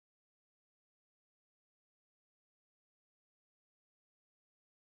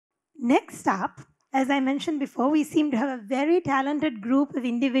Next up, as I mentioned before, we seem to have a very talented group of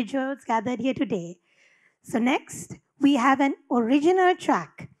individuals gathered here today. So, next, we have an original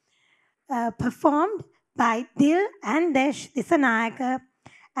track performed by Dil and Desh Dissanayake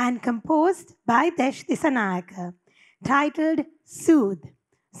and composed by Desh Dissanayake, titled Soothe.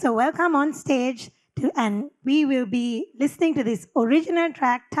 So, welcome on stage, and we will be listening to this original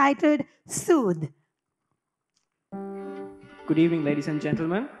track titled Soothe. Good evening, ladies and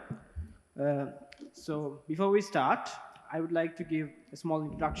gentlemen. So before we start, I would like to give a small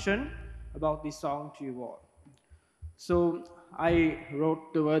introduction about this song to you all. So I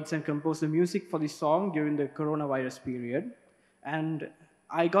wrote the words and composed the music for this song during the coronavirus period. And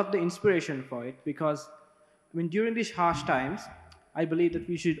I got the inspiration for it because during these harsh times, I believe that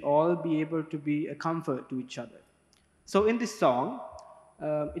we should all be able to be a comfort to each other. So in this song,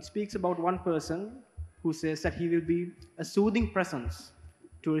 it speaks about one person who says that he will be a soothing presence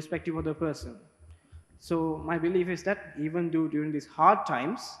to a respective other person. So my belief is that even though during these hard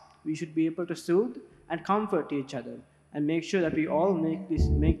times, we should be able to soothe and comfort each other and make sure that we all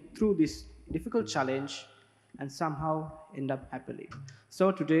make through this difficult challenge and somehow end up happily.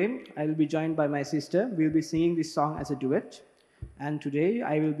 So today I will be joined by my sister. We'll be singing this song as a duet. And today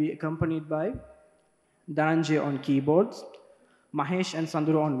I will be accompanied by Dhananjay on keyboards, Mahesh and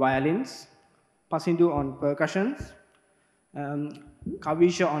Sanduru on violins, Pasindu on percussions,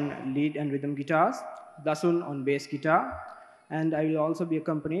 Kavisha on lead and rhythm guitars, Dasun on bass guitar, and I will also be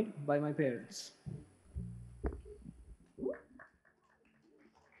accompanied by my parents.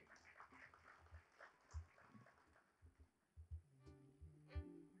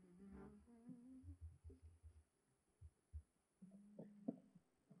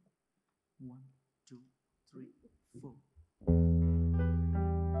 One, two, three, four.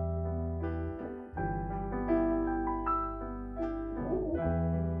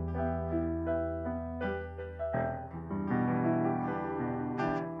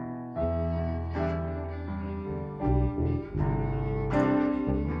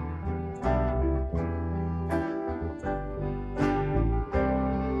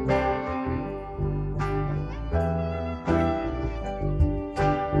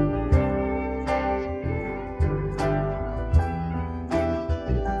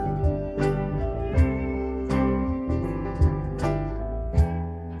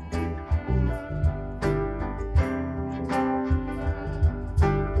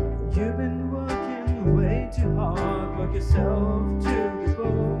 Yourself to the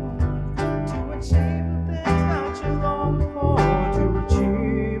bone to achieve the things that you long for, to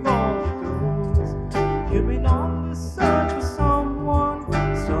achieve all the goals. You've been on the search for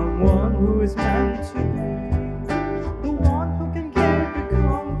someone who is meant to be, the one who can give you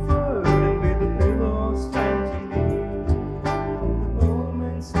comfort and be the pillar of strength you need. In the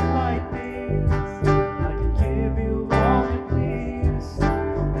moments like these, I can give you all you please,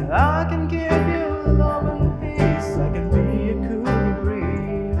 and I can give you love and peace. I can be a cool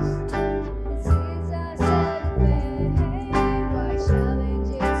breeze. It seems I said, hey, why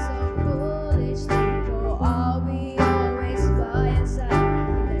challenges so foolish? For I'll be always by your side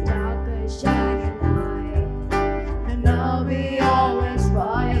in the darkest shining light. And I'll be always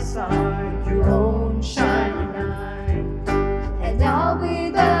by your side, your own shining light. And I'll be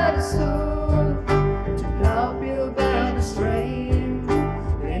there to soothe, To help you bear the strain.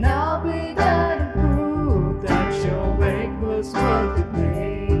 and I'll be there to Prove that your wake was worth the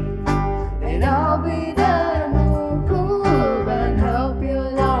pain. and I'll be there to move and help you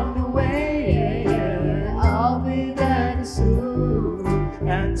along the way. And I'll be there to soothe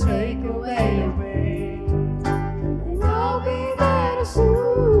And take away your pain. and I'll be there to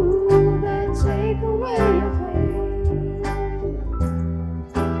soothe and take away your pain.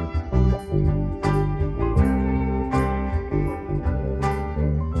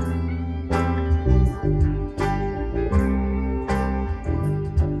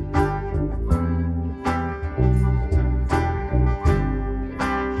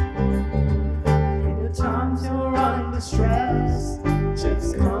 In the times you're under stress,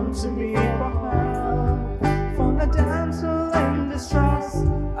 just come to me for help. For the damsel in distress,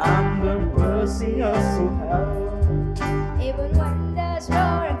 I'm the mercy of so help. Even when there's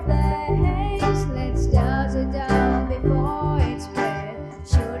roaring flames, let's douse it down before it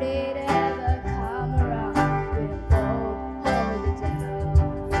spreads. Should it ever come around, we'll both hold it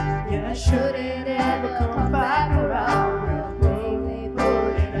down. Yeah, Should it ever come back around, we'll bravely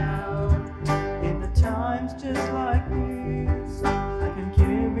put it out. in the times just like these, I can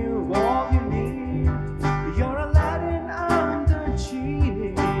give you all you need. You're Aladdin, I'm the genie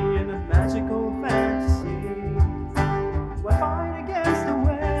in a magical fantasy. We're fighting against the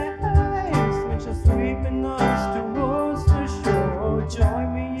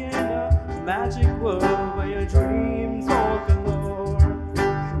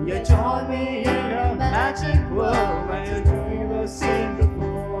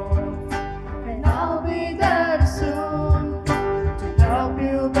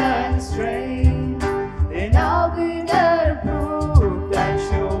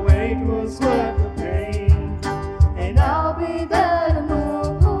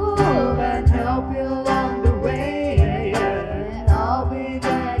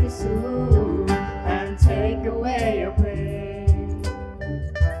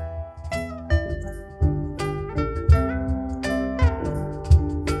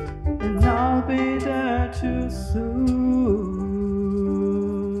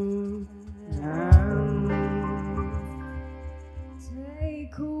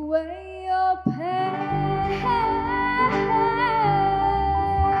away your pain.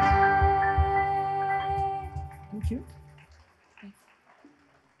 Thank you.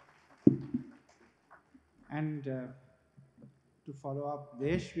 And to follow up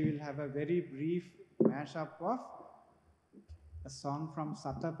Desh, we will have a very brief mashup of a song from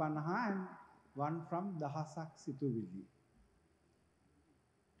Sata Panaha and one from Dahasak Situvili.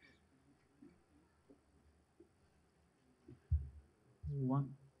 One,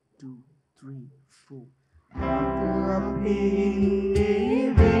 two, three, four.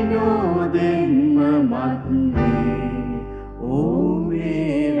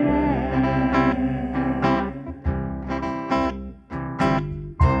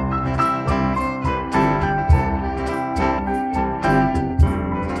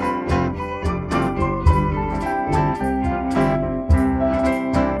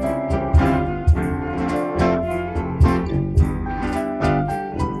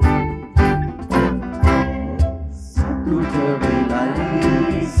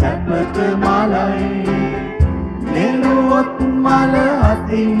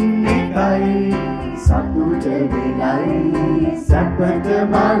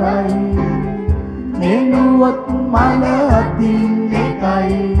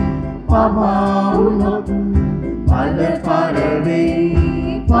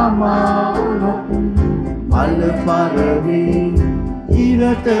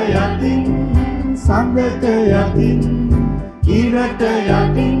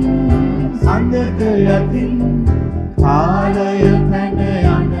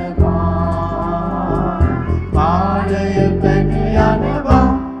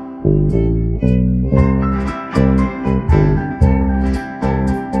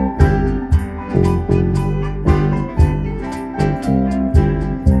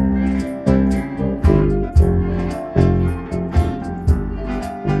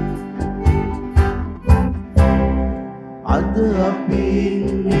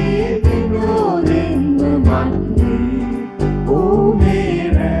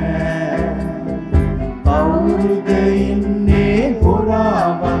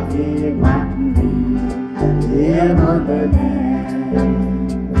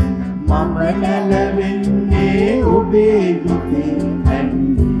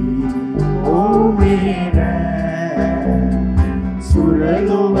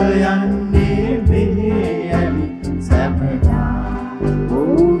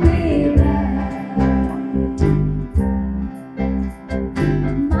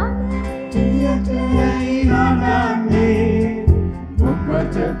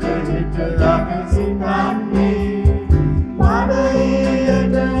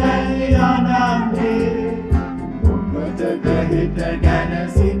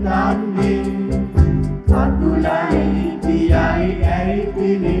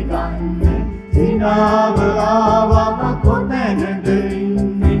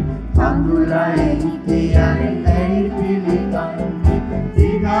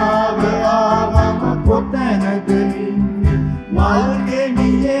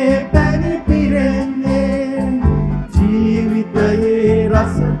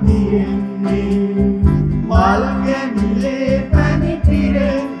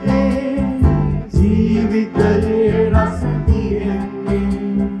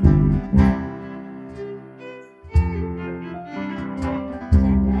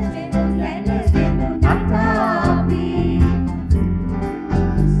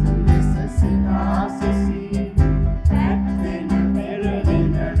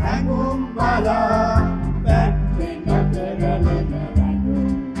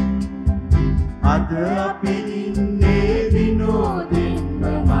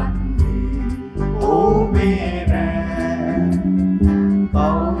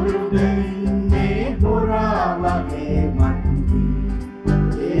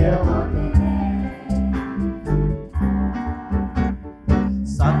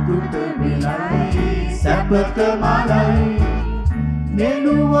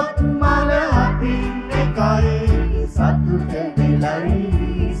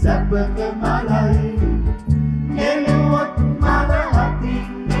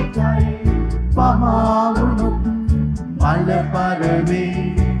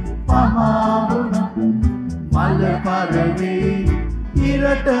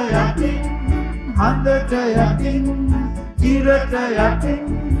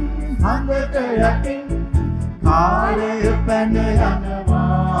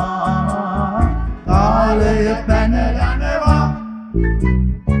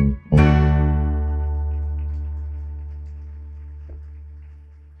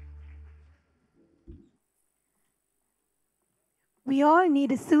 We all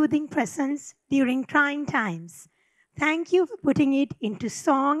need a soothing presence during trying times. Thank you for putting it into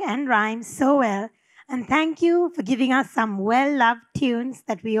song and rhyme so well, and thank you for giving us some well loved tunes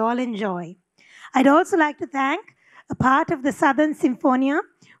that we all enjoy. I'd also like to thank a part of the Southern Symphonia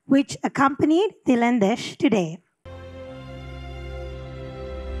which accompanied Dil Desh today.